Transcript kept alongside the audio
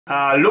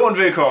Hallo und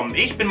willkommen,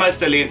 ich bin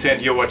Meister Lenz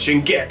and you're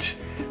watching Get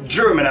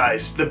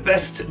Germanized, the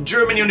best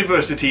German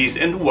universities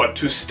and what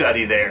to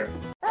study there.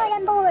 I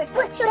am bored,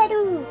 what should I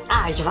do?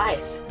 Ich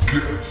weiß.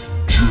 Get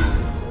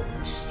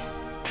Germanized.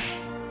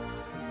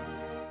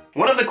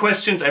 One of the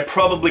questions I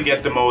probably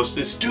get the most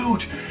is,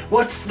 dude,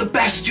 what's the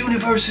best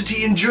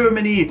university in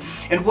Germany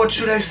and what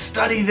should I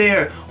study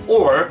there?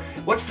 Or,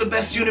 what's the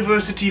best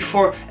university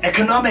for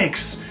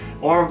economics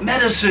or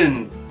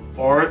medicine?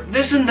 Or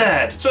this and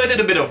that. So I did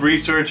a bit of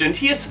research and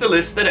here's the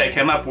list that I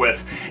came up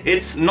with.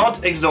 It's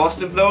not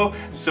exhaustive though,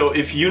 so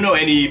if you know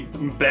any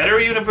better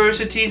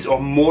universities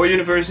or more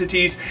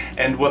universities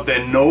and what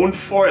they're known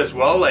for as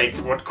well, like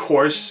what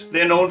course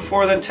they're known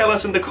for, then tell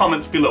us in the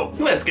comments below.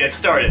 Let's get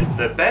started.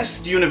 The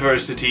best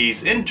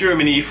universities in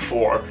Germany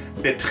for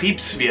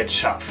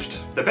Betriebswirtschaft.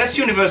 The best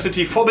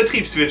university for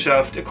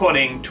Betriebswirtschaft,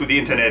 according to the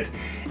internet,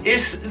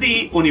 is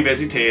the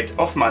Universität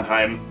of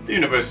Mannheim, the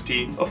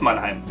University of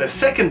Mannheim. The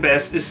second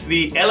best is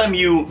the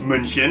LMU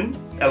München,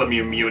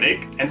 LMU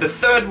Munich, and the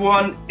third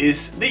one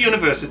is the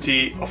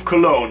University of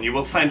Cologne. You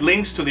will find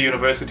links to the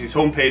university's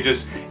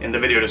homepages in the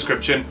video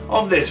description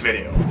of this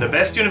video. The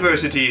best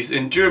universities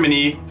in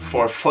Germany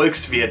for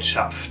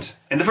Volkswirtschaft.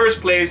 In the first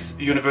place,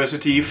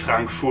 University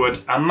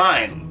Frankfurt am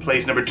Main.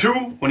 Place number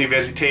 2,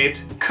 Universität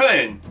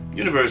Köln,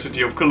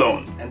 University of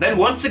Cologne. And then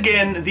once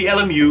again, the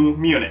LMU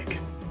Munich.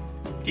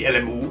 The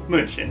LMU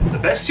München. The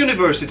best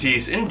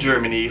universities in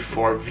Germany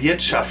for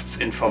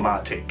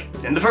Wirtschaftsinformatik.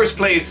 In the first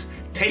place,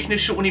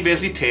 Technische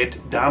Universität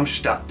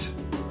Darmstadt.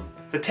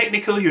 The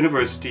Technical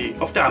University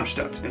of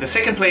Darmstadt. In the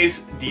second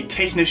place, die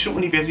Technische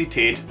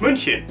Universität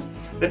München.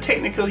 The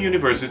Technical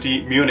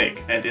University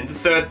Munich. And in the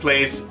third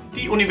place,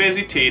 the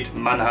Universität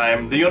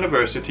Mannheim, the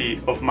University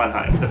of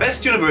Mannheim. The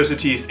best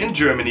universities in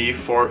Germany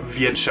for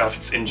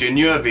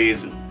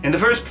Wirtschaftsingenieurwesen. In the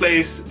first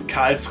place,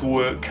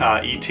 Karlsruhe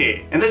KIT.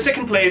 In the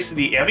second place,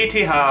 the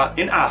RWTH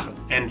in Aachen.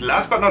 And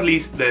last but not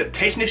least, the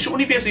Technische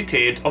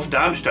Universität of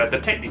Darmstadt, the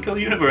Technical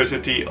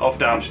University of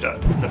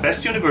Darmstadt. The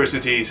best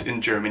universities in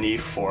Germany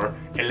for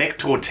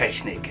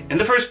Elektrotechnik. In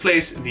the first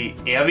place, the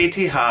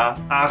RWTH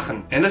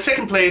Aachen. In the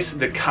second place,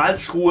 the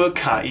Karlsruhe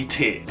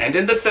KIT. And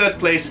in the third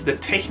place, the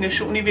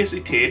Technische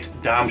Universität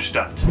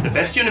Darmstadt. The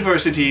best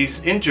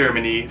universities in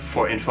Germany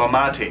for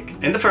Informatik.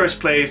 In the first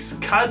place,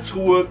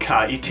 Karlsruhe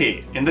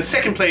KIT. In the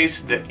second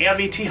place, the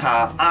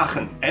RWTH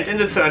Aachen. And in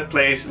the third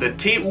place, the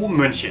TU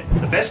München.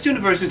 The best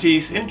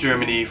universities in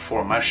Germany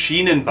for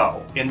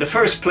Maschinenbau. In the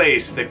first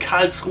place, the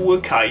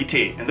Karlsruhe KIT.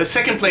 In the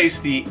second place,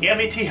 the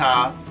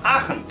RWTH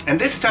Aachen. And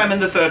this time in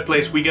the third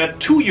place, we got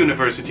two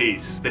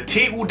universities. The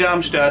TU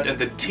Darmstadt and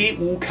the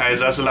TU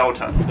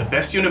Kaiserslautern. The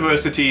best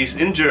universities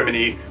in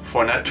Germany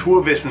for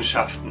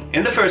Naturwissenschaften.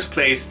 In the first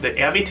place, the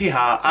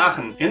RWTH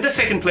Aachen. In the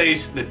second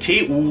place, the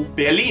TU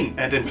Berlin.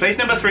 And in place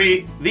number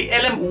 3, the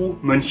LMU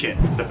München.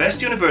 The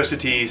best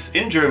universities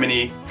in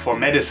Germany for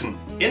medicine.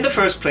 In the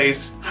first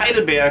place,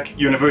 Heidelberg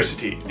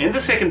University. In the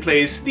second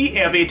place, the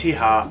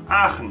RWTH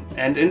Aachen.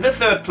 And in the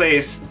third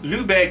place,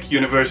 Lübeck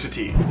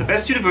University. The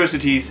best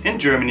universities in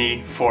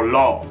Germany for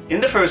law.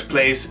 In the first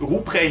place,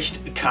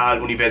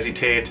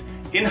 Ruprecht-Karl-Universität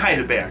in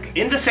Heidelberg.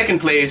 In the second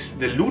place,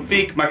 the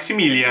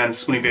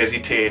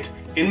Ludwig-Maximilians-Universität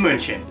in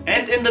München.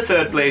 And in the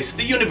third place,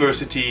 the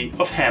University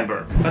of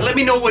Hamburg. But let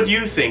me know what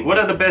you think. What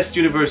are the best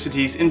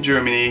universities in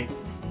Germany,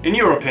 in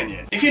your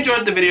opinion? If you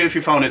enjoyed the video, if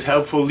you found it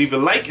helpful, leave a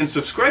like and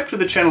subscribe to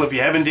the channel if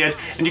you haven't yet.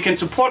 And you can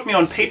support me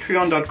on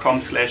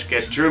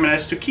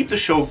patreon.com/getgermanized to keep the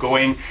show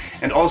going,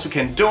 and also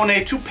can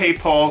donate to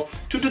PayPal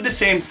to do the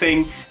same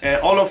thing.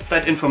 All of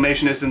that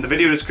information is in the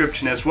video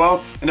description as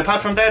well. And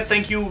apart from that,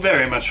 thank you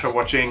very much for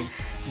watching.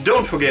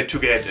 Don't forget to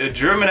get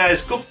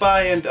Germanized.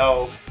 Goodbye and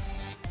auf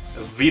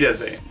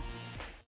Wiedersehen.